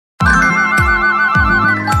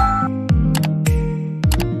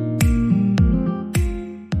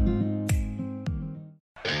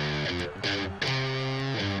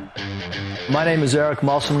My name is Eric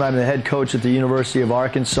Musselman. I'm the head coach at the University of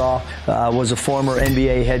Arkansas. Was a former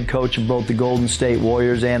NBA head coach of both the Golden State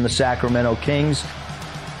Warriors and the Sacramento Kings.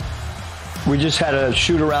 We just had a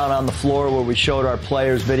shoot around on the floor where we showed our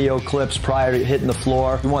players video clips prior to hitting the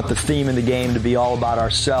floor. We want the theme of the game to be all about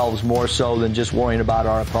ourselves more so than just worrying about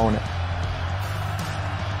our opponent.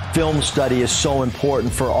 Film study is so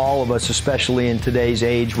important for all of us, especially in today's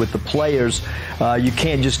age with the players. You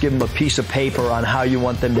can't just give them a piece of paper on how you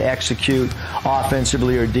want them to execute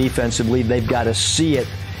offensively or defensively. They've got to see it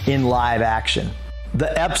in live action. The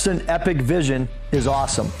Epson EpiqVision is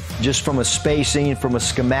awesome. Just from a spacing, from a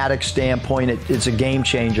schematic standpoint, it's a game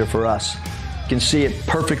changer for us. You can see it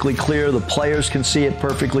perfectly clear. The players can see it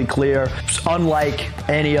perfectly clear. It's unlike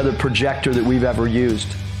any other projector that we've ever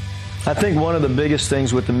used. I think one of the biggest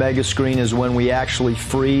things with the mega screen is when we actually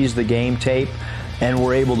freeze the game tape and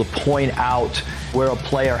we're able to point out where a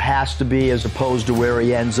player has to be as opposed to where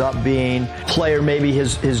he ends up being. Player, maybe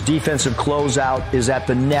his defensive closeout is at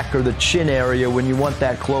the neck or the chin area when you want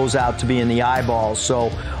that closeout to be in the eyeballs.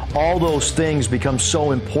 So all those things become so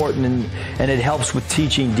important, and it helps with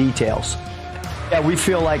teaching details. Yeah, we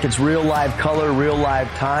feel like it's real live color, real live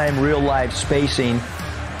time, real live spacing.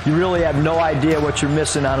 You really have no idea what you're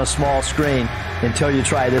missing on a small screen until you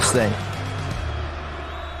try this thing.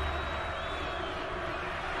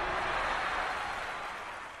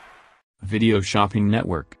 Video Shopping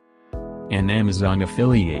Network, an Amazon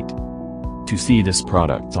affiliate. To see this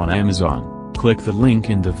product on Amazon, click the link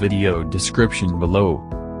in the video description below.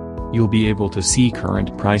 You'll be able to see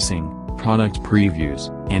current pricing, product previews,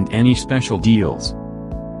 and any special deals.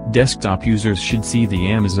 Desktop users should see the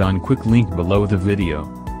Amazon quick link below the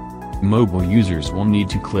video. Mobile users will need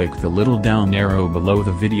to click the little down arrow below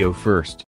the video first.